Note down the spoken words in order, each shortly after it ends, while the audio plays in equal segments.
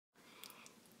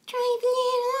drive a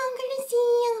little longer to see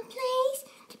your place,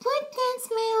 to put that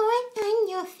smile right on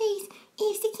your face.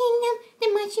 It's the kingdom, the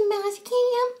Mushroom Bowser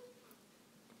Kingdom.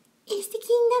 It's the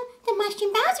kingdom, the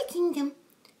Mushroom Bowser Kingdom.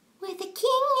 With the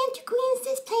king and two queens,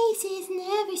 this place is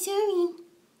never serene.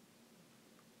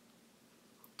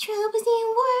 Troubles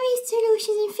and worries,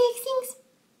 solutions and fixings.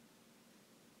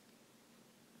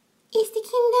 It's the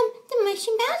kingdom, the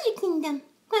Mushroom Bowser Kingdom.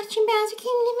 Mushroom Bowser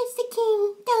Kingdom is the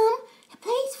kingdom, a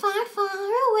place far,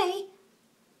 far away.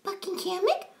 But can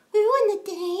Kamek ruin the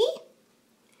day?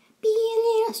 Be a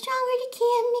little stronger to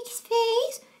Kamek's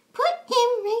face. Put him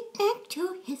right back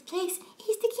to his place.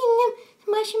 He's the kingdom,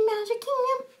 the Mushroom Bowser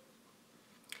Kingdom.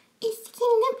 It's the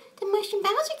kingdom, the Mushroom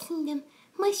Bowser Kingdom.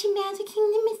 Mushroom Bowser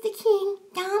Kingdom is the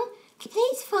kingdom, a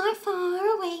place far, far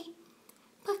away.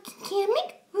 But can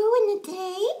Kamek ruin the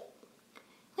day?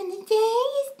 When the day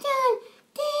is done,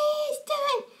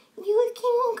 you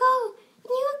can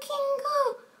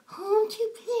go home to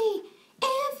play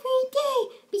every day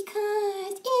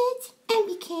because it's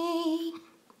MBK.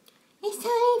 It's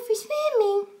time for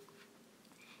swimming.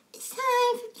 It's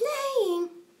time for playing.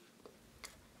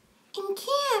 And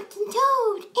Captain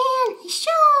Toad and his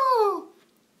show.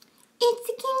 It's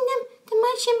the kingdom, the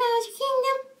Mushroom Bowser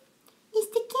Kingdom. It's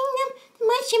the kingdom, the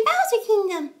Mushroom Bowser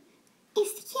Kingdom.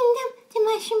 It's the kingdom, the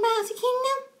Mushroom Bowser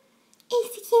Kingdom.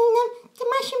 It's the kingdom, the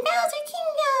Mushroom Bowser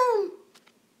Kingdom.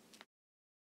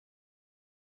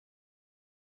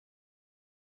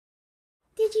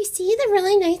 Did you see the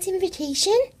really nice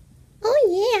invitation? Oh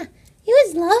yeah, it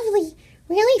was lovely.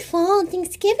 Really fall and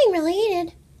Thanksgiving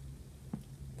related.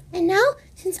 And now,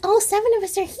 since all 7 of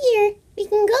us are here, we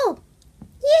can go.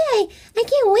 Yay! I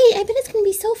can't wait. I bet it's going to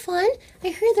be so fun. I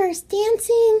heard there's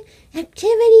dancing,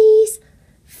 activities,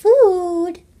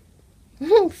 food.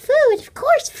 Food, of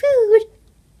course, food.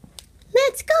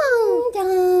 Let's go.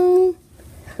 Dong.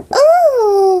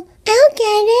 Oh, I'll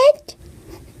get it.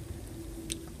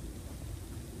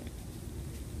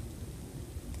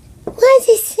 What does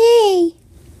it say?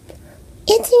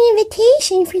 It's an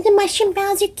invitation for the Mushroom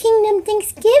Bowser Kingdom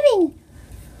Thanksgiving.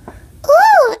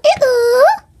 Oh, uh-oh.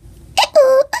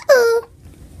 Uh-oh, uh-oh.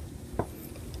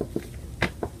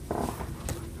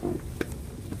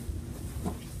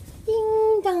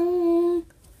 Ding dong.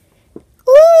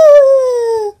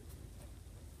 Ooh.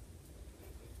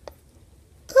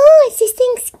 Oh, it's a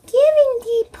Thanksgiving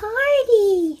Day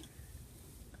party.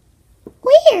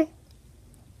 Where?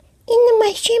 In the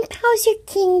Mushroom Bowser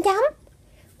Kingdom?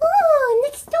 Oh,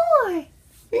 next door.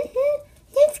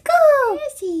 Let's go. Where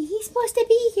is he? He's supposed to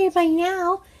be here by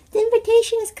now. The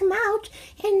invitation has come out,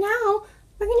 and now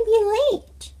we're going to be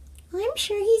late. I'm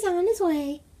sure he's on his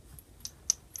way.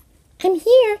 I'm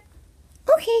here.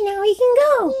 Okay, now we can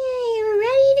go. Yay, we're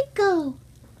ready to go.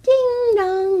 Ding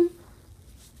dong.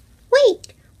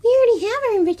 Wait, we already have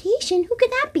our invitation. Who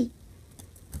could that be?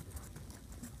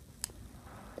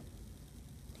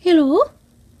 Hello?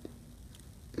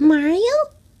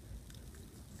 Mario?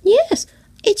 Yes,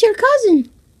 it's your cousin.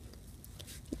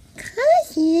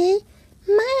 Cousin?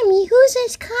 Mommy, who's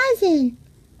his cousin?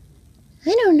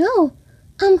 I don't know.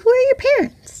 Who are your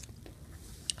parents?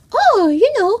 Oh,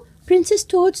 you know, Princess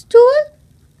Toadstool.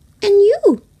 And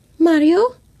you,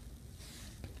 Mario.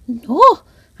 No,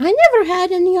 I never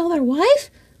had any other wife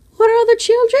or other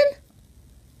children.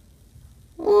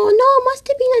 Oh, no, it must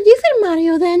have been a different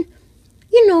Mario then.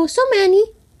 You know, so many.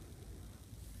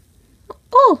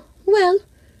 Oh, well,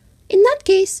 in that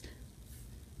case,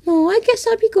 no, I guess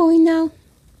I'll be going now.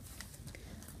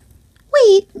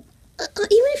 Wait, even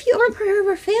if you aren't part of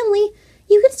our family,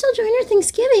 you can still join our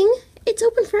Thanksgiving. It's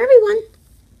open for everyone.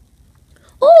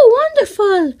 Oh,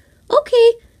 wonderful.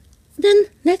 Okay, then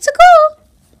let's go.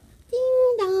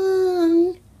 Ding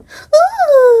dong.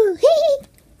 Ooh, hey.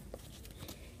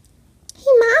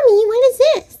 Hey, Mommy, what is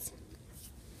this?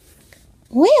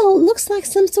 Well, it looks like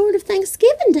some sort of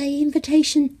Thanksgiving Day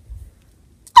invitation.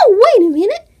 Oh, wait a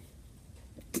minute.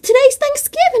 Today's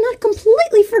Thanksgiving. I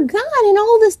completely forgot in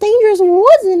all this dangerous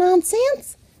woods and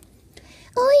nonsense.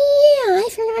 Oh, yeah, I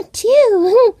forgot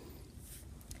too.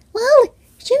 Well,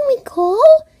 shouldn't we go?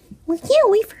 We can't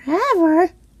wait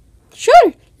forever.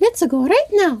 Sure, let's go right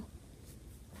now.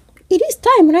 It is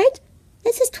time, right?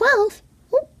 This is 12.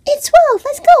 Oh, it's 12.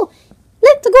 Let's go.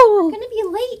 Let's go. We're going to be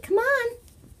late. Come on.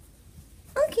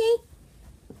 Okay.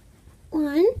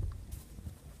 1,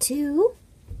 2,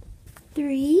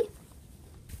 3,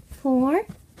 4,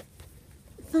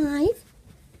 5,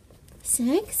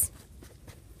 6,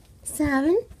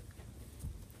 7,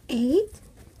 8,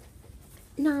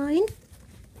 9,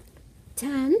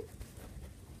 10,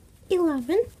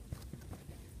 11,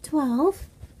 12,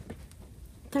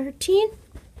 13,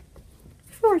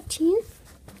 14,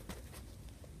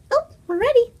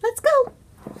 ready. Let's go.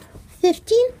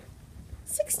 15,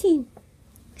 16.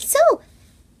 So,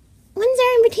 when's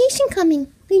our invitation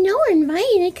coming? We know we're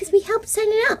invited because we helped set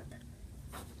it up.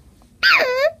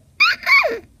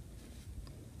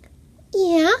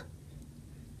 Yeah.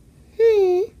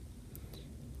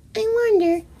 I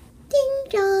wonder. Ding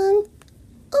dong.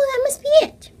 Oh, that must be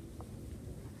it.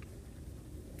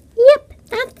 Yep,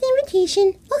 that's the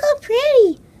invitation. Look how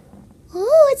pretty.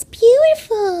 Oh, it's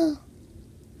beautiful.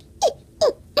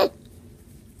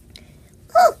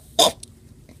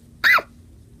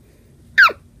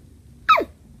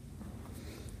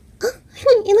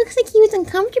 It looks like he was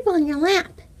uncomfortable in your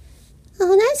lap.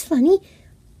 Oh, that's funny.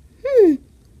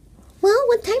 Well,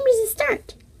 what time does it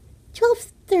start?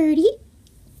 12:30.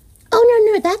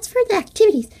 Oh, no, that's for the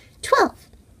activities. 12.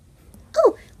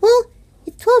 Oh, well,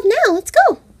 it's 12 now. Let's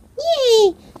go.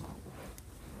 Yay.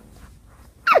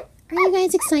 Are you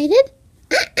guys excited?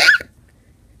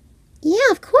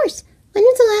 Yeah, of course. When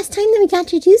was the last time that we got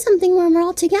to do something where we're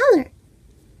all together?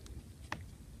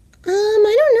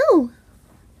 I don't know.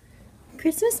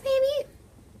 Christmas, maybe?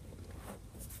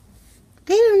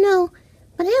 I don't know,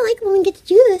 but I like when we get to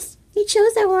do this. It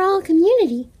shows that we're all a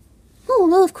community. Oh,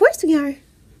 well, of course we are.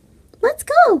 Let's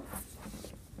go.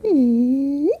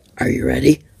 Are you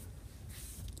ready?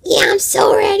 Yeah, I'm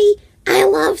so ready. I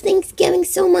love Thanksgiving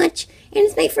so much, and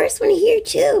it's my first one here,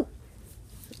 too.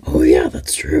 Oh, yeah,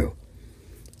 that's true.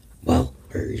 Well,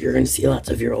 you're going to see lots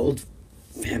of your old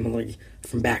family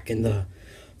from back in the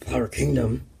Flower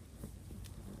Kingdom.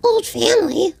 Old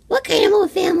family? What kind of old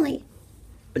family?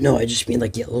 No, I just mean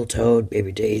like Yellow Toad,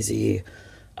 Baby Daisy,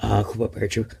 Koopa Bear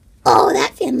True. Oh,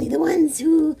 that family, the ones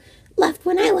who left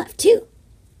when I left, too.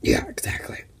 Yeah,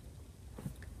 exactly.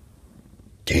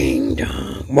 Ding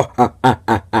dong.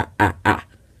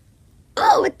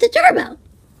 Oh, it's the doorbell.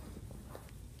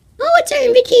 Oh, it's our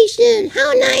invitation.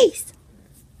 How nice.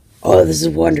 Oh, this is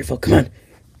wonderful. Come on.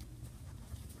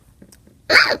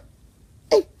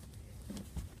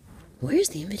 Where's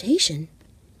the invitation?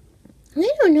 I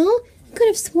don't know. I could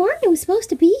have sworn it was supposed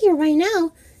to be here right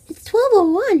now. It's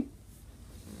 12:01.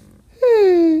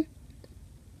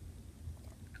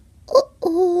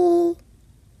 Uh-oh.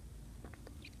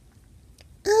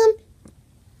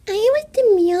 I was the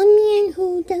mailman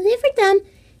who delivered them,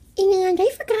 and I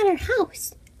forgot our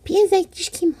house because I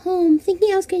just came home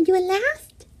thinking I was going to do it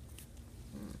last.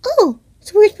 Oh,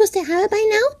 so we're supposed to have it by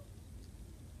now?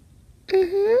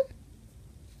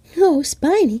 Oh,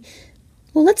 Spiny.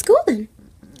 Well, let's go then.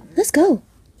 Let's go.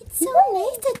 It's so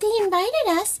nice that they invited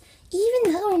us,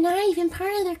 even though we're not even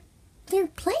part of their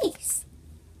place.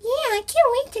 Yeah, I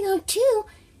can't wait to go too.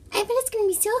 I bet it's going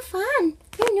to be so fun.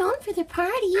 They're known for their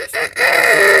parties.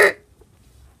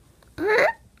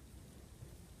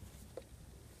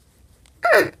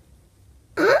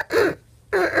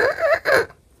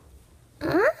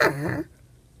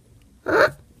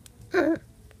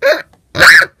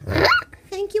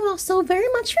 Thank you all so very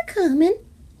much for coming,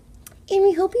 and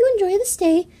we hope you enjoy the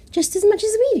stay just as much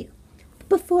as we do. But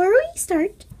before we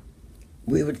start,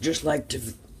 We would just like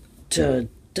to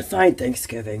define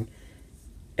Thanksgiving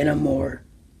in a more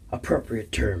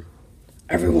appropriate term.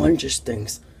 Everyone just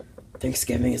thinks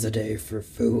Thanksgiving is a day for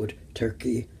food,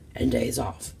 turkey, and days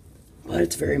off. But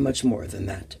it's very much more than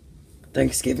that.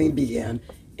 Thanksgiving began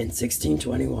in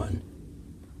 1621,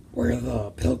 where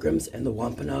the Pilgrims and the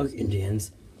Wampanoag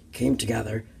Indians came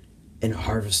together in a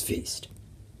harvest feast.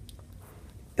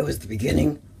 It was the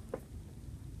beginning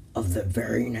of the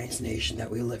very nice nation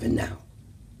that we live in now.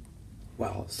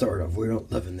 Well, sort of. We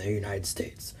don't live in the United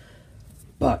States.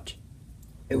 But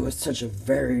it was such a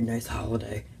very nice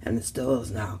holiday, and it still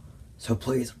is now. So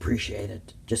please appreciate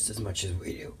it just as much as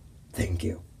we do. Thank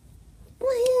you.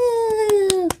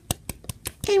 woo!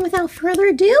 And without further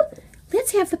ado,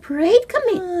 let's have the parade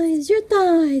commence. Your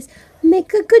thighs,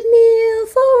 make a good meal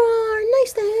for our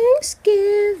nice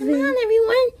Thanksgiving. Come on,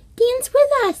 everyone, dance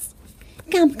with us.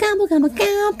 Gobble, gobble, gobble,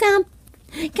 gobble, gobble.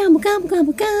 Gobble, gobble,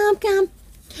 gobble, gobble, gobble.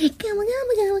 Gobble, gobble,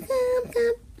 gobble, gobble,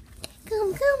 gobble. Gobble,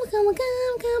 gobble, gobble, gobble,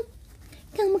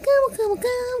 gobble. Gobble, gobble, gobble, gobble, gobble.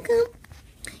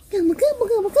 Gobble, gobble,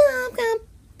 gobble, gobble,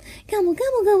 gobble. Gobble,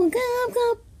 gobble, gobble, gobble, gobble.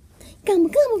 Gobble,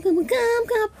 gobble, gobble,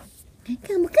 gobble, gobble.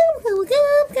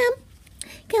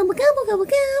 Gobble, gobble, gobble, gobble, gobble. Gobble, gobble, gobble, gobble,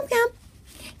 gobble.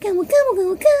 Gobble, gobble, gobble,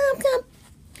 gobble, gobble.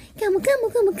 Gobble, gobble,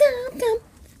 gobble, gobble, gobble.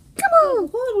 Come on.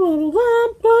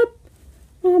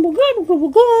 Gobble, gobble, gobble,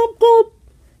 gobble.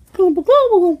 Gobble,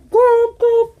 gobble, gobble,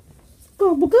 gobble.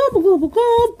 Gobble, gobble, gobble,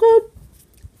 gobble.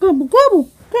 Gobble, gobble, gobble. Gobble, gobble,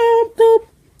 gobble.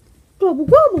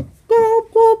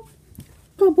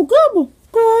 Gobble, gobble,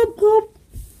 gobble.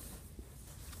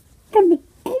 Gobble,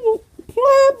 gobble,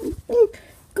 gobble.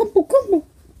 Gobble, gobble,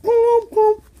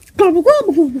 gobble. Gobble, gobble,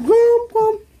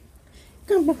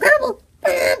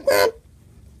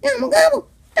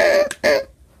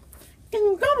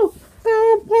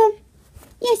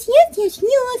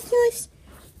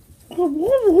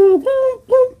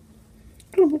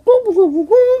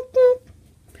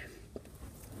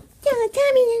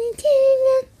 Tommy and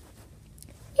Tina.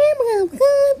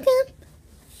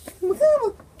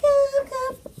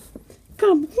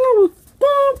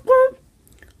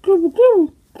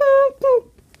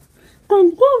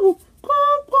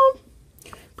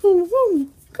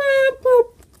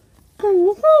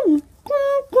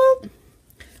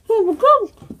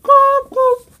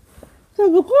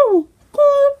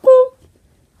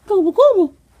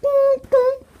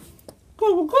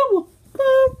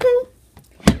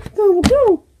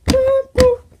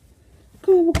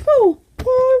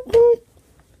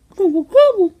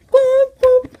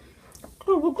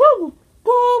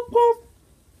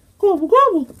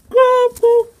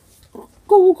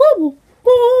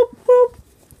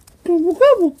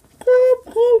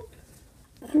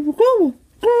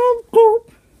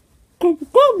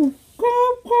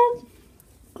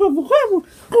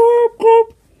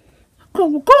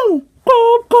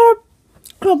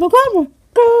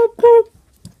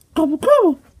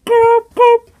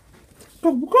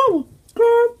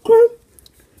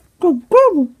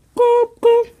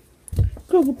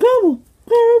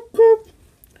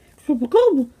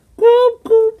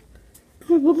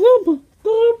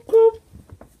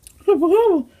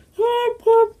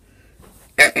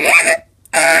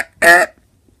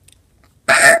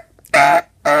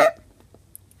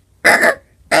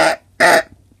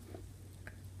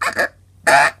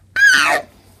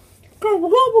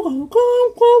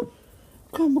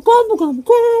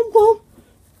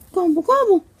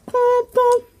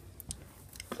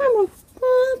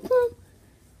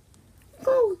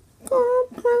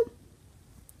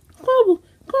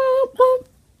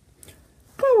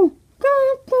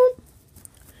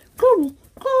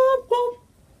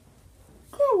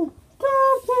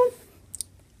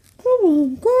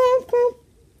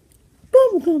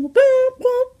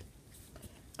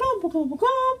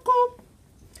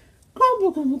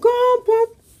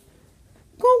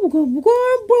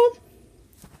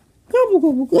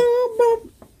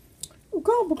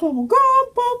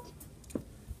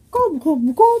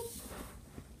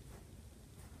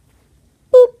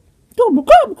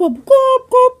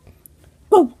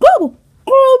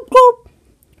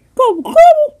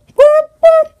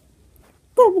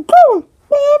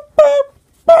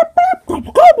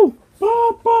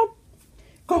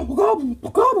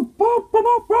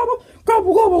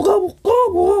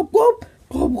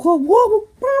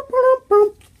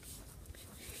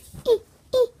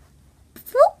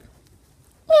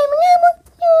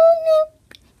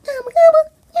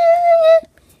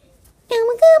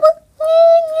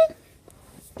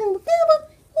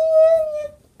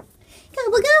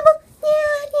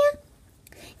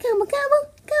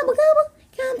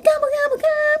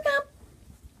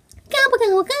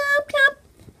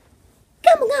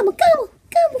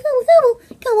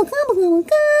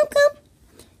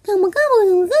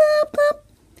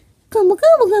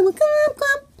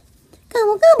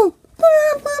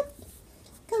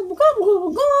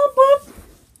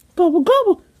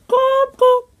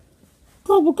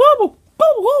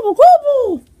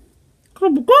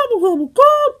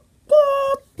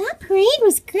 That parade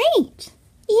was great.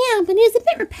 Yeah, but it was a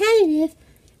bit repetitive.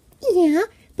 Yeah,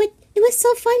 but it was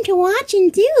so fun to watch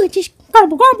and do. It just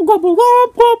gobble, gobble, gobble,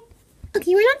 gobble, gobble.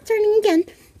 Okay, we're not starting again.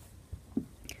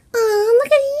 Oh,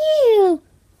 look at you.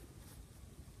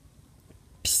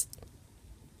 Psst.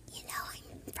 You know,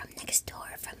 I'm from next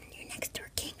door, from your next door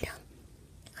kingdom.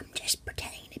 I'm just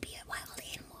pretending to be a wild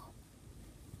animal.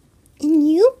 And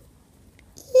you?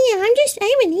 Yeah,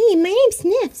 I'm an E. My name's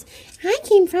Sniffs. I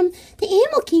came from the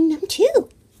animal kingdom, too.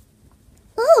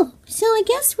 Oh, so I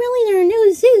guess really there are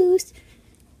no zoos,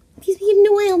 because we have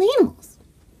no wild animals.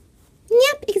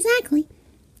 Yep, exactly.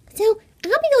 So I'll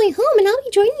be going home and I'll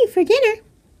be joining you for dinner.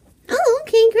 Oh,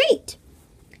 okay, great.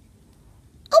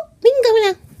 Oh, we can go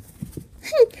now.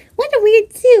 What a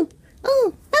weird zoo.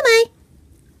 Oh, bye-bye.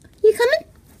 You coming?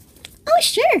 Oh,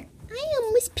 sure. I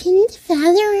almost pinned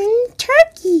feather and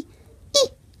turkey.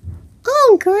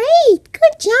 Oh, great.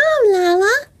 Good job,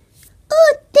 Lala.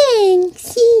 Oh,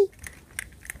 thanks.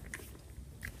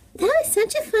 That was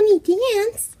such a funny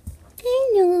dance.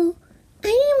 I know. I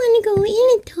didn't want to go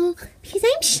in it all because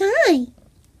I'm shy.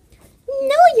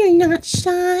 No, you're not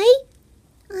shy.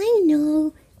 I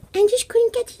know. I just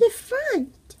couldn't get to the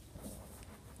front.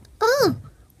 Oh,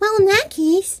 well, in that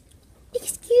case,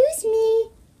 excuse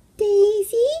me,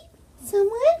 Daisy?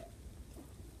 Someone?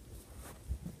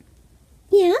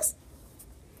 Yes?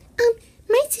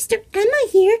 My sister Emma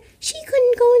here, she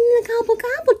couldn't go in the gobble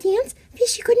gobble dance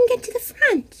because she couldn't get to the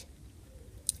front.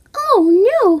 Oh,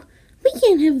 no, we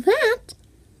can't have that.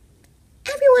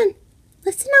 Everyone,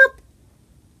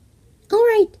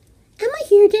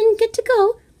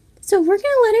 So we're going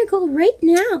to let her go right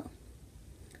now.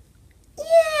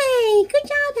 Yay! Good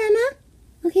job, Emma.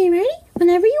 Okay, ready?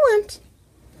 Whenever you want.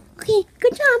 Okay,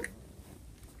 good job.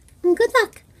 And good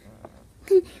luck.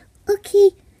 Okay,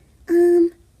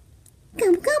 gobble,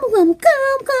 gobble, gobble,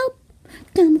 gobble, gobble.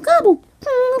 Gobble, gobble,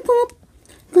 gobble, gobble.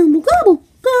 Gobble, gobble,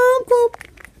 gobble, gobble.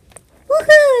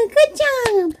 Woohoo! Good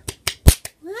job!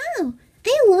 Wow,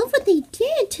 I love what they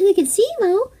did to the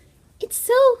gazebo. It's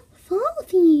so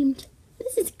fall-themed.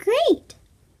 This is great.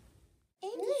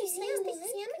 And Vicious Kamek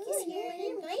is here and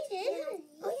invited.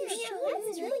 Oh, you're sure?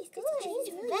 This is really good. It's a change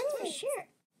of events for sure.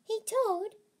 Hey,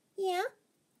 Toad. Yeah?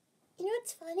 You know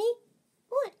what's funny?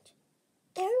 What?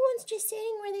 Everyone's just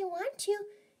sitting where they want to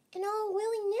and all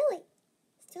willy-nilly.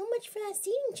 So much for that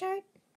seating chart.